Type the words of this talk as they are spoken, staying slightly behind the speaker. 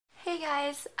Hey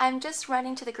guys, I'm just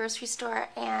running to the grocery store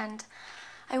and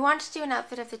I wanted to do an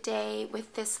outfit of the day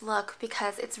with this look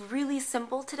because it's really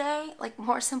simple today, like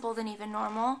more simple than even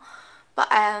normal, but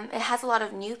it has a lot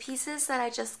of new pieces that I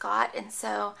just got, and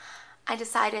so I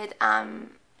decided, I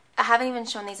haven't even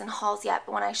shown these in hauls yet,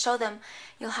 but when I show them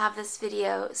you'll have this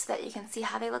video so that you can see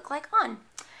how they look like on.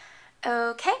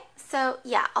 Okay, so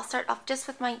yeah, I'll start off just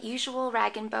with my usual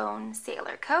rag and bone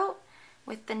sailor coat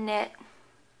with the knit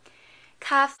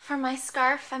cuff. For my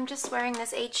scarf, I'm just wearing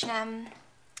this H&M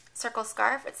circle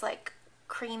scarf. It's like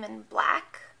cream and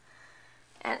black,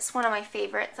 and it's one of my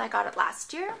favorites. I got it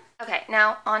last year. Okay,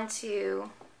 now on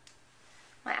to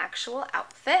my actual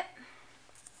outfit.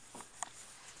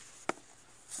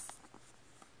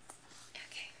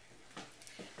 Okay,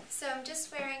 so I'm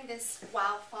just wearing this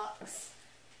wildfox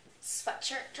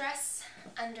sweatshirt dress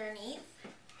underneath.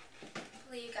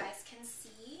 Hopefully you guys can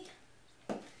see.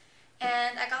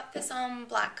 And I got this on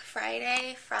Black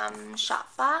Friday from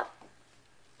Shopbop.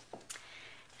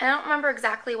 And I don't remember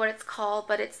exactly what it's called,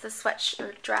 but it's the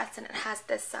sweatshirt dress, and it has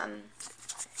this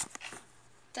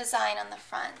design on the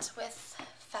front with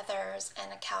feathers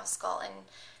and a cow skull and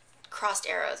crossed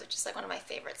arrows, which is like one of my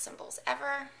favorite symbols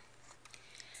ever.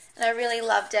 And I really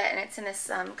loved it, and it's in this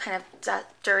kind of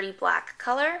dirty black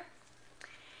color.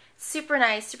 Super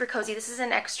nice, super cozy. This is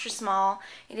an extra small.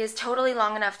 It is totally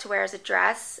long enough to wear as a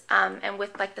dress, and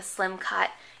with like the slim cut,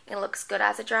 it looks good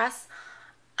as a dress.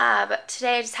 But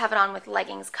today I just have it on with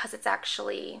leggings because it's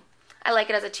actually, I like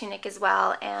it as a tunic as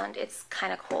well, and it's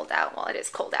kind of cold out. Well, it is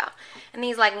cold out. And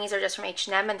these leggings are just from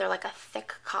H&M, and they're like a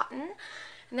thick cotton.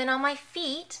 And then on my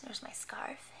feet, there's my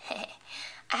scarf. I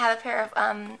have a pair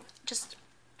of just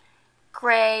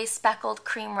gray speckled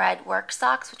cream red work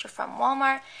socks, which are from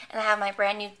Walmart, and I have my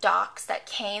brand new Docs that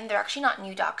came. They're actually not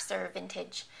new Docs, they're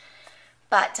vintage,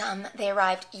 but they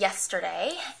arrived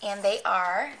yesterday, and they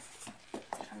are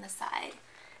on the side.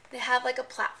 They have like a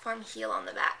platform heel on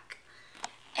the back,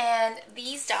 and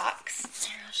these Docs,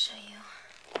 here, I'll show you.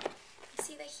 You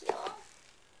see the heel?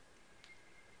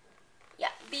 Yeah,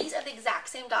 these are the exact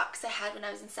same Docs I had when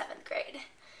I was in 7th grade.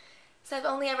 So I've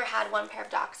only ever had one pair of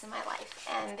Docs in my life,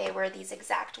 and they were these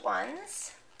exact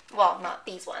ones. Well, not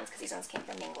these ones, because these ones came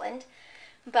from England.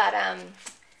 But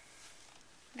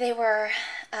they were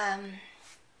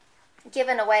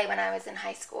given away when I was in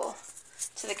high school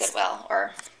to the Goodwill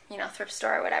or, you know, thrift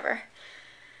store or whatever.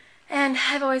 And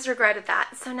I've always regretted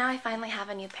that. So now I finally have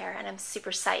a new pair, and I'm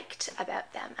super psyched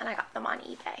about them, and I got them on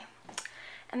eBay.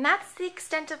 And that's the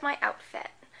extent of my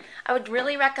outfit. I would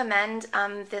really recommend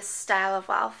this style of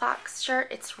wildfox shirt.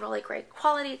 It's really great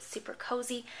quality, it's super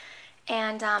cozy,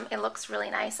 and it looks really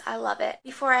nice. I love it.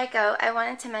 Before I go, I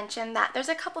wanted to mention that there's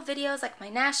a couple videos like my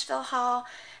Nashville haul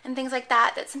and things like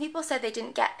that that some people said they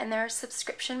didn't get in their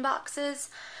subscription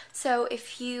boxes. So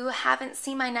if you haven't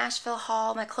seen my Nashville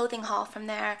haul, my clothing haul from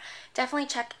there, definitely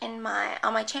check in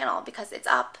on my channel because it's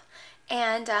up,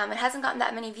 and it hasn't gotten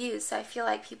that many views, so I feel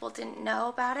like people didn't know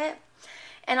about it.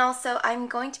 And also, I'm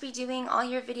going to be doing all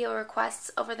your video requests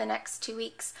over the next 2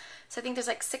 weeks. So I think there's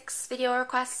like 6 video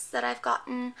requests that I've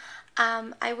gotten.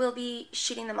 I will be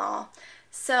shooting them all.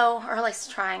 So, or at least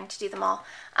trying to do them all.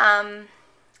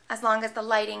 As long as the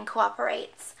lighting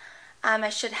cooperates. I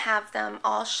should have them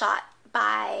all shot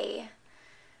by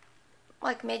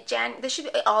like mid-January. They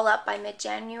should be all up by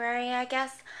mid-January, I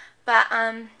guess. But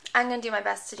I'm going to do my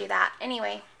best to do that.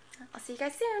 Anyway, I'll see you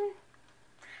guys soon.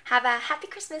 Have a happy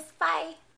Christmas. Bye.